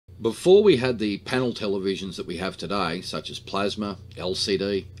Before we had the panel televisions that we have today, such as plasma,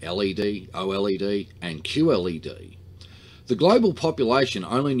 LCD, LED, OLED and QLED, the global population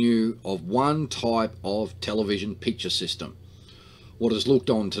only knew of one type of television picture system, what is looked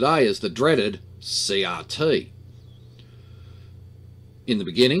on today as the dreaded CRT. In the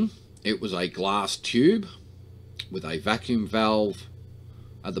beginning, it was a glass tube with a vacuum valve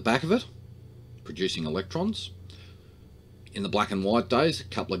at the back of it, producing electrons. In the black and white days, a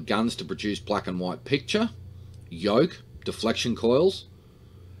couple of guns to produce black and white picture, yoke, deflection coils,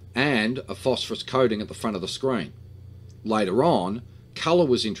 and a phosphorus coating at the front of the screen. Later on, colour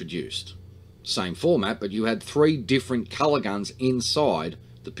was introduced. Same format, but you had 3 different colour guns inside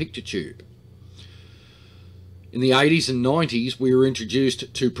the picture tube. In the 80s and 90s, we were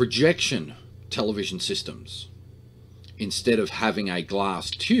introduced to projection television systems. Instead of having a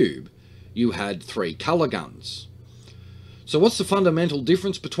glass tube, you had 3 colour guns. So what's the fundamental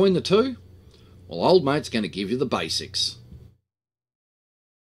difference between the two? Well, old mate's going to give you the basics.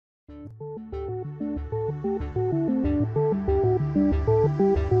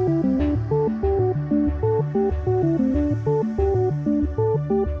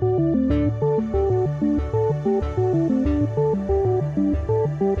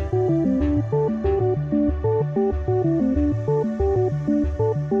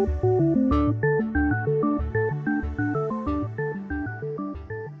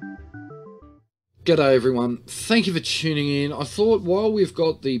 G'day everyone, thank you for tuning in. I thought while we've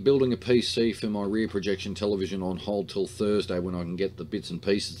got the building a PC for my rear projection television on hold till Thursday when I can get the bits and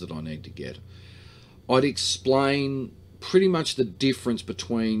pieces that I need to get, I'd explain pretty much the difference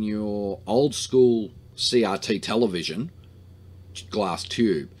between your old school CRT television, glass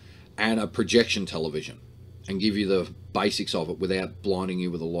tube, and a projection television, and give you the basics of it without blinding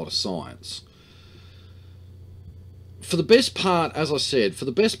you with a lot of science. For the best part, as I said, for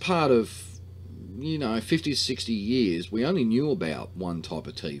the best part of 50 to 60 years, we only knew about one type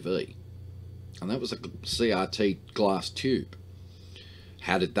of TV, and that was a CRT glass tube.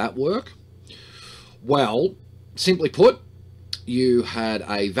 How did that work? Well, simply put, you had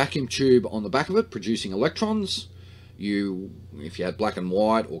a vacuum tube on the back of it producing electrons. If you had black and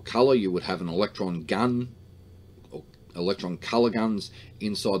white or colour, you would have an electron gun or electron colour guns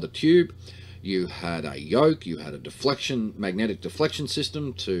inside the tube. You had a yoke, you had a magnetic deflection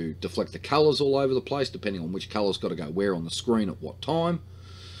system to deflect the colours all over the place, depending on which colour's got to go where on the screen at what time.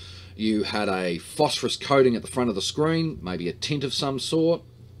 You had a phosphorus coating at the front of the screen, maybe a tint of some sort,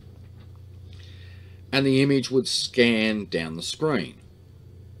 and the image would scan down the screen.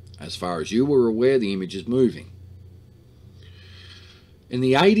 As far as you were aware, the image is moving. In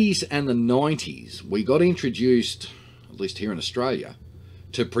the 80s and the 90s, we got introduced, at least here in Australia,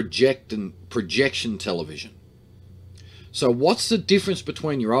 to projection television. So what's the difference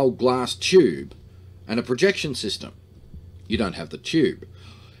between your old glass tube and a projection system? You don't have the tube.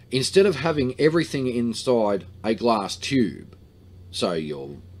 Instead of having everything inside a glass tube, so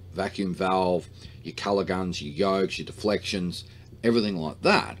your vacuum valve, your colour guns, your yokes, your deflections, everything like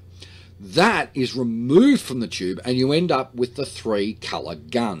that, that is removed from the tube and you end up with the 3 colour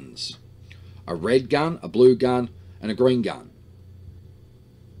guns. A red gun, a blue gun, and a green gun.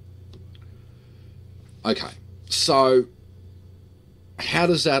 Okay, so how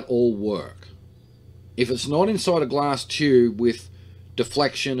does that all work? If it's not inside a glass tube with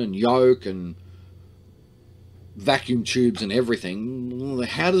deflection and yoke and vacuum tubes and everything,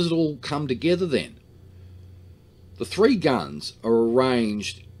 how does it all come together then? The 3 guns are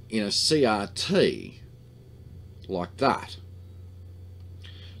arranged in a CRT like that.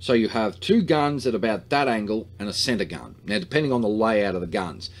 So you have 2 guns at about that angle and a centre gun. Now, depending on the layout of the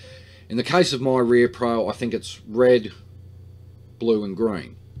guns. In the case of my Rear Pro, I think it's red, blue and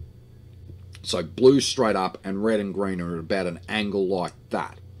green. So blue straight up and red and green are at about an angle like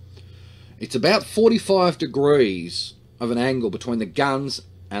that. It's about 45 degrees of an angle between the guns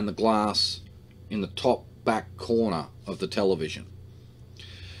and the glass in the top back corner of the television.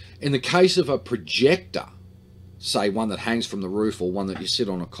 In the case of a projector, say one that hangs from the roof or one that you sit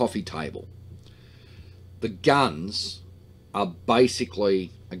on a coffee table, the guns are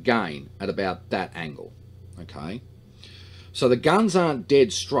basically, again, at about that angle, okay? So the guns aren't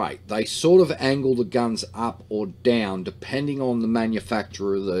dead straight. They sort of angle the guns up or down depending on the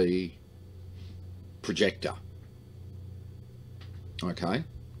manufacturer of the projector, okay?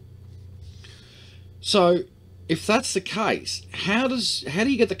 So if that's the case, how do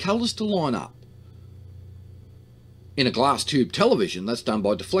you get the colours to line up? In a glass tube television, that's done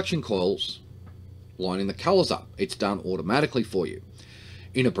by deflection coils lining the colours up. It's done automatically for you.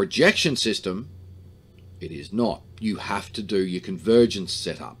 In a projection system, it is not. You have to do your convergence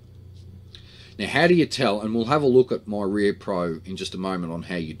setup. Now, how do you tell, and we'll have a look at my Rear Pro in just a moment on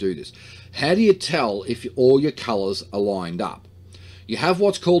how you do this. How do you tell if all your colours are lined up? You have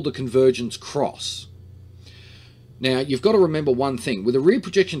what's called the Convergence Cross. Now, you've got to remember one thing. With a rear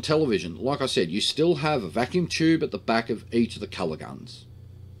projection television, like I said, you still have a vacuum tube at the back of each of the colour guns.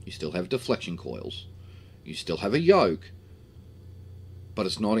 You still have deflection coils. You still have a yoke, but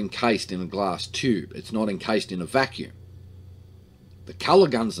it's not encased in a glass tube. It's not encased in a vacuum. The colour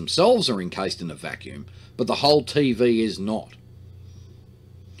guns themselves are encased in a vacuum, but the whole TV is not.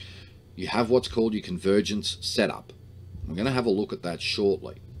 You have what's called your convergence setup. We're going to have a look at that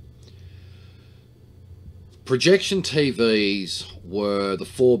shortly. Projection TVs were the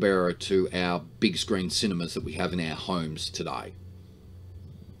forebearer to our big screen cinemas that we have in our homes today.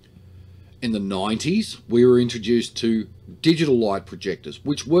 In the 90s, we were introduced to digital light projectors,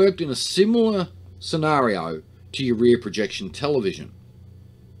 which worked in a similar scenario to your rear projection television.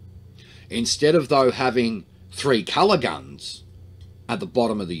 Instead of, though, having 3 colour guns at the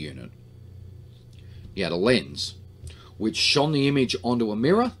bottom of the unit, you had a lens which shone the image onto a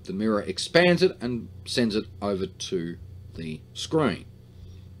mirror. The mirror expands it and sends it over to the screen.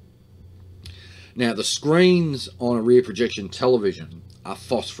 Now, the screens on a rear projection television are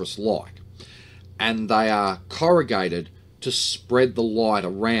phosphorus-like, and they are corrugated to spread the light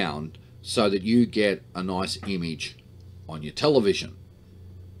around so that you get a nice image on your television.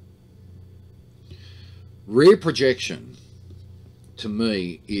 Rear projection, to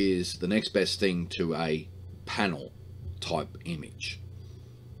me, is the next best thing to a panel type image.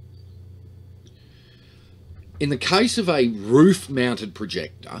 In the case of a roof mounted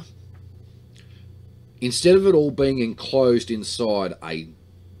projector, instead of it all being enclosed inside a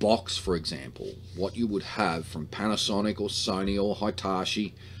box, for example, what you would have from Panasonic or Sony or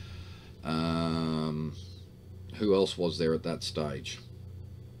Hitachi, who else was there at that stage?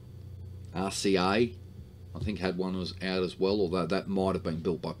 RCA, I think, had one was out as well, although that might have been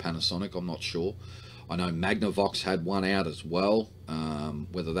built by Panasonic, I'm not sure. I know Magnavox had one out as well.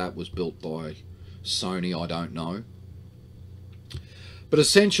 Whether that was built by Sony, I don't know. But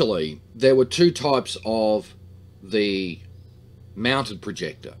essentially, there were 2 types of the mounted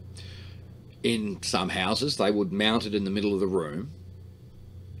projector. In some houses, they would mount it in the middle of the room,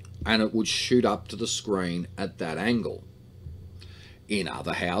 and it would shoot up to the screen at that angle. In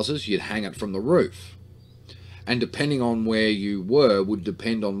other houses, you'd hang it from the roof. And depending on where you were, would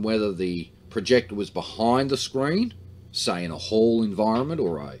depend on whether the projector was behind the screen, say in a hall environment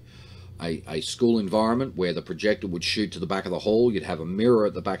or a school environment where the projector would shoot to the back of the hall. You'd have a mirror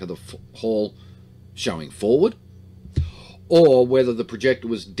at the back of the hall showing forward, or whether the projector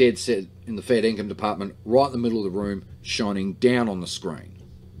was dead set in the fair income department right in the middle of the room shining down on the screen.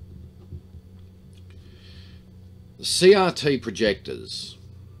 The CRT projectors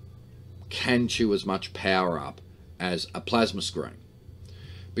can chew as much power up as a plasma screen.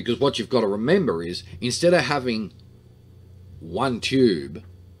 Because what you've got to remember is, instead of having one tube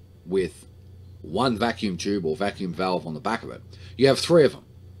with one vacuum tube or vacuum valve on the back of it, you have 3 of them.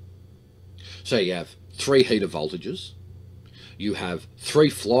 So you have 3 heater voltages, you have 3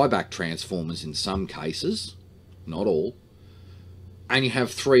 flyback transformers in some cases, not all, and you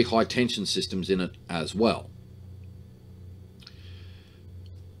have 3 high tension systems in it as well.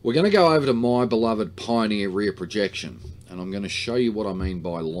 We're going to go over to my beloved Pioneer rear projection, and I'm going to show you what I mean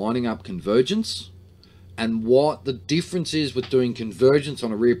by lining up convergence and what the difference is with doing convergence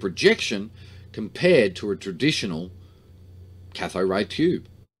on a rear projection compared to a traditional cathode ray tube.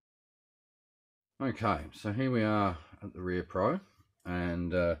 Okay, so here we are at the Rear Pro,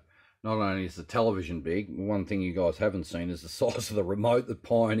 and not only is the television big, one thing you guys haven't seen is the size of the remote that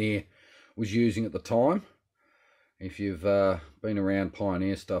Pioneer was using at the time. If you've been around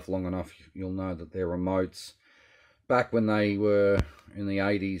Pioneer stuff long enough, you'll know that their remotes, back when they were in the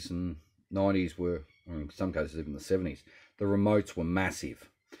 80s and 90s, were, or in some cases even the 70s, the remotes were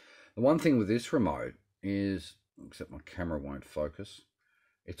massive. The one thing with this remote is, except my camera won't focus,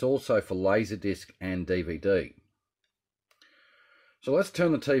 it's also for Laserdisc and DVD. So let's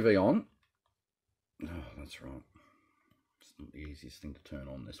turn the TV on. Oh, that's right. It's not the easiest thing to turn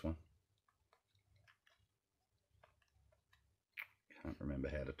on, this one. Can't remember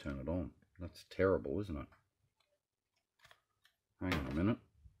how to turn it on. That's terrible, isn't it? Hang on a minute.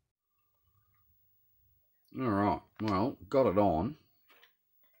 Alright, well, got it on,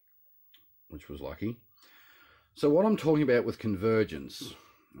 which was lucky. So what I'm talking about with convergence,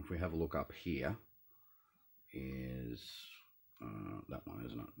 if we have a look up here, is that one,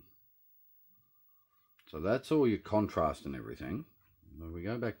 isn't it? So that's all your contrast and everything. If we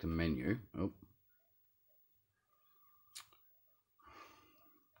go back to menu, oh,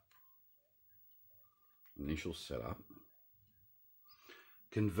 initial setup,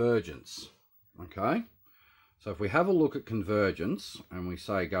 convergence. Okay, so if we have a look at convergence and we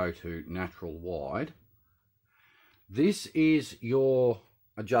say go to natural wide, this is your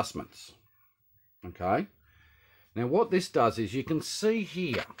adjustments. Okay, now what this does is you can see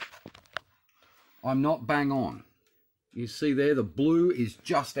here I'm not bang on. You see there the blue is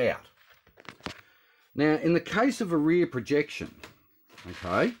just out. Now in the case of a rear projection,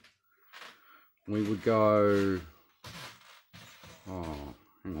 okay, we would go, oh,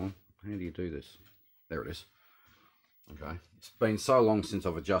 hang on, how do you do this? There it is. Okay, it's been so long since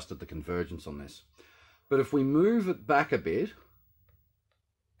I've adjusted the convergence on this. But if we move it back a bit,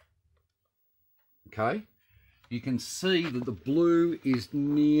 okay, you can see that the blue is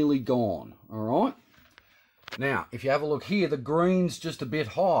nearly gone, all right? Now, if you have a look here, the green's just a bit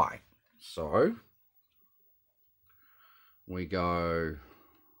high. So, we go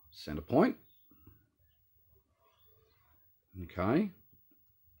center point. Okay.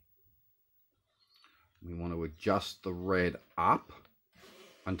 We want to adjust the red up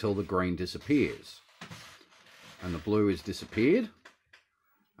until the green disappears. And the blue is disappeared.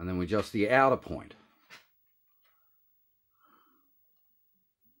 And then we adjust the outer point.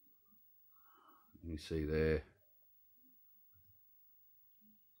 You see there.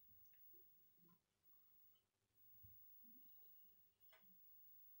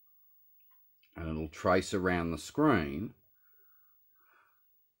 And it'll trace around the screen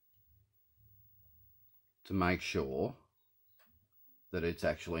to make sure that it's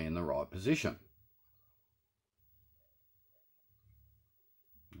actually in the right position.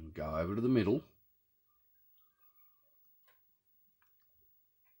 And go over to the middle.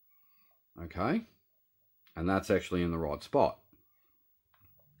 Okay, and that's actually in the right spot.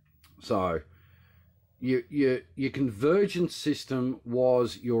 So your convergence system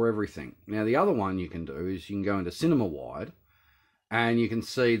was your everything. Now the other one you can do is you can go into cinema wide and you can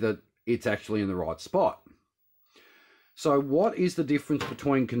see that it's actually in the right spot. So what is the difference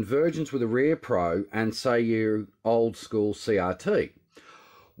between convergence with a Rear Pro and say your old school CRT?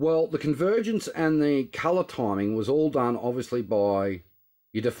 Well, the convergence and the color timing was all done obviously by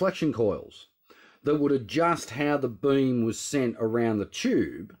your deflection coils that would adjust how the beam was sent around the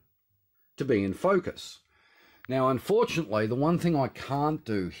tube to be in focus. Now, unfortunately, the one thing I can't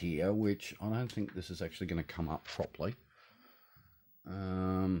do here, which I don't think this is actually going to come up properly.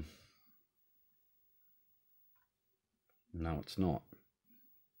 No, it's not.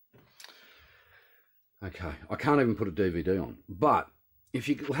 Okay, I can't even put a DVD on. But if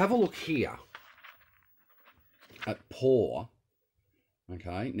you have a look here at pour,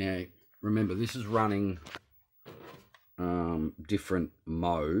 okay, now remember this is running different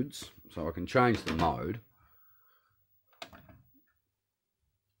modes, so I can change the mode.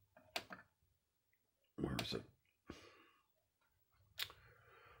 Where is it?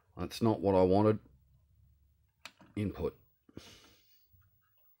 That's not what I wanted. Input.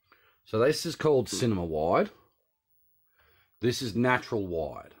 So this is called cinema wide. This is natural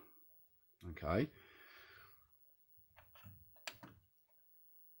wide. Okay.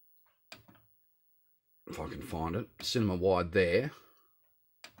 If I can find it, cinema wide there,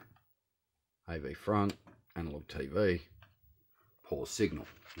 AV front, analog TV, poor signal,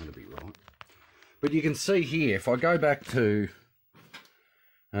 that'll be right. But you can see here, if I go back to,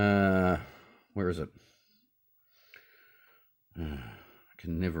 where is it? I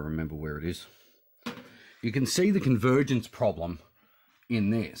can never remember where it is. You can see the convergence problem in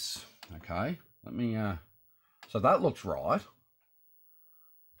this, okay? Let me, so that looks right.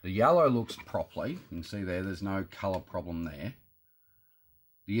 The yellow looks properly. You can see there, there's no color problem there.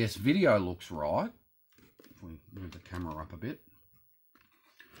 The S-video looks right. If we move the camera up a bit.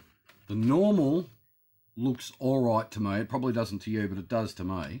 The normal looks all right to me. It probably doesn't to you, but it does to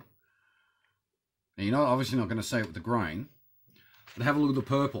me. Now, you're obviously not going to see it with the green. But have a look at the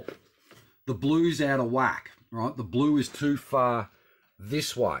purple. The blue's out of whack, right? The blue is too far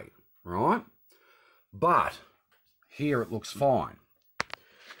this way, right? But here it looks fine.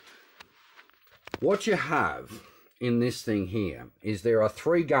 What you have in this thing here is there are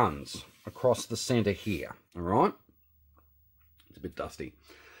 3 guns across the center here, all right? It's a bit dusty.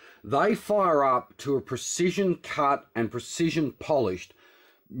 They fire up to a precision cut and precision polished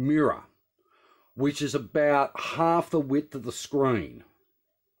mirror, which is about half the width of the screen.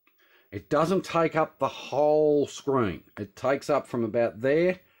 It doesn't take up the whole screen. It takes up from about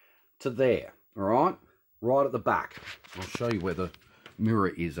there to there, all right? Right at the back. I'll show you where the mirror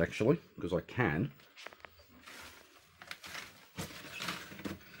is actually, because I can.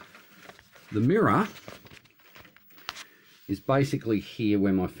 The mirror is basically here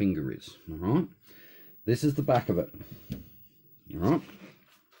where my finger is, all right? This is the back of it. All right.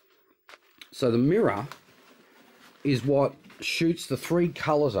 So the mirror is what shoots the 3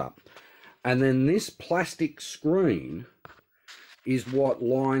 colours up. And then this plastic screen is what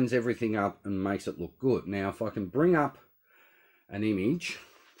lines everything up and makes it look good. Now, if I can bring up an image,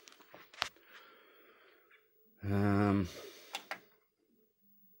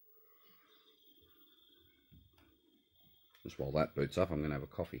 just while that boots up, I'm going to have a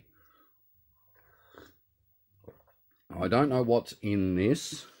coffee. I don't know what's in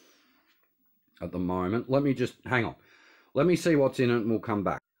this at the moment. Let me just, hang on. Let me see what's in it and we'll come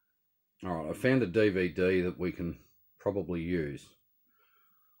back. All right, I found a DVD that we can probably use.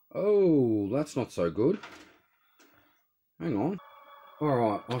 Oh, that's not so good. Hang on. All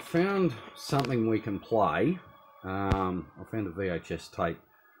right, I found something we can play. I found a VHS tape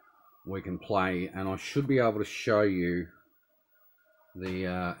we can play, and I should be able to show you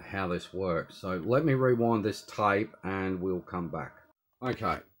the how this works. So let me rewind this tape and we'll come back.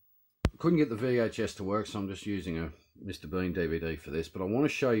 Okay, couldn't get the VHS to work, so I'm just using a Mr. Bean DVD for this, but I want to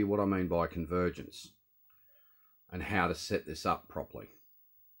show you what I mean by convergence and how to set this up properly.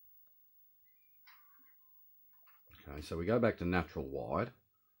 Okay, so we go back to natural wide.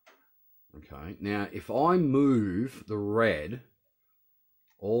 Okay, now if I move the red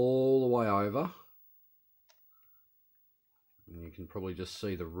all the way over, and you can probably just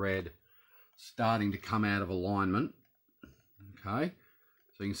see the red starting to come out of alignment. Okay,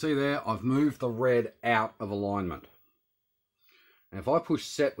 so you can see there, I've moved the red out of alignment. And if I push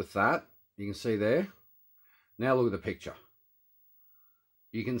set with that, you can see there. Now look at the picture.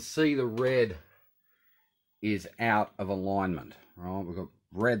 You can see the red is out of alignment. Right, we've got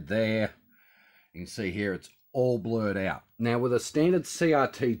red there. You can see here it's all blurred out. Now with a standard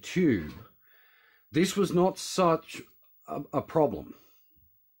CRT tube, this was not such a problem.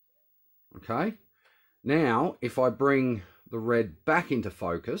 Okay, now if I bring the red back into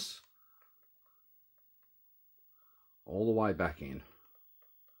focus, all the way back in,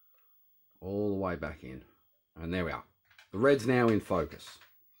 all the way back in, and there we are. The red's now in focus.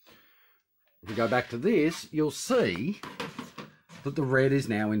 If we go back to this, you'll see that the red is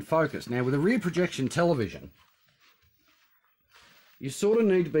now in focus. Now with a rear projection television, you sort of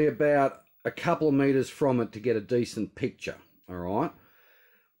need to be about a couple of meters from it to get a decent picture, all right?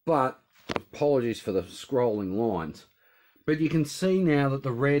 But, apologies for the scrolling lines, but you can see now that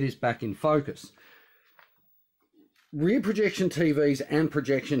the red is back in focus. Rear projection TVs and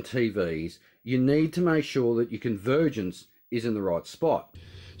projection TVs, you need to make sure that your convergence is in the right spot.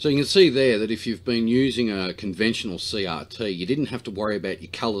 So you can see there that if you've been using a conventional CRT, you didn't have to worry about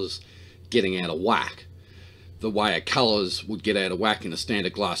your colours getting out of whack. The way a colours would get out of whack in a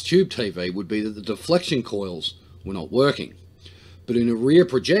standard glass tube TV would be that the deflection coils were not working. But in a rear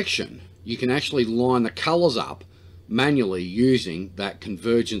projection, you can actually line the colours up manually using that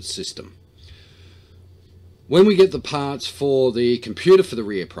convergence system. When we get the parts for the computer for the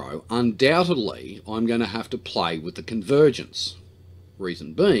Rear Pro, undoubtedly I'm going to have to play with the convergence.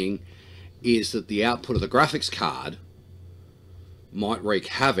 Reason being is that the output of the graphics card might wreak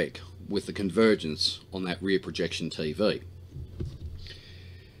havoc with the convergence on that rear projection TV.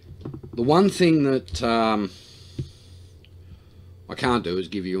 The one thing that I can't do is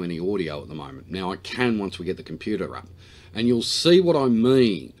give you any audio at the moment. Now I can once we get the computer up, and you'll see what I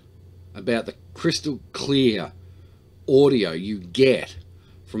mean about the crystal clear audio you get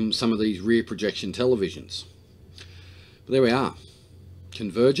from some of these rear projection televisions. But there we are,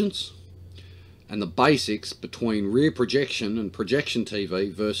 convergence and the basics between rear projection and projection TV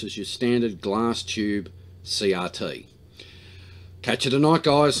versus your standard glass tube CRT. Catch you tonight,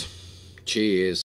 guys. Cheers.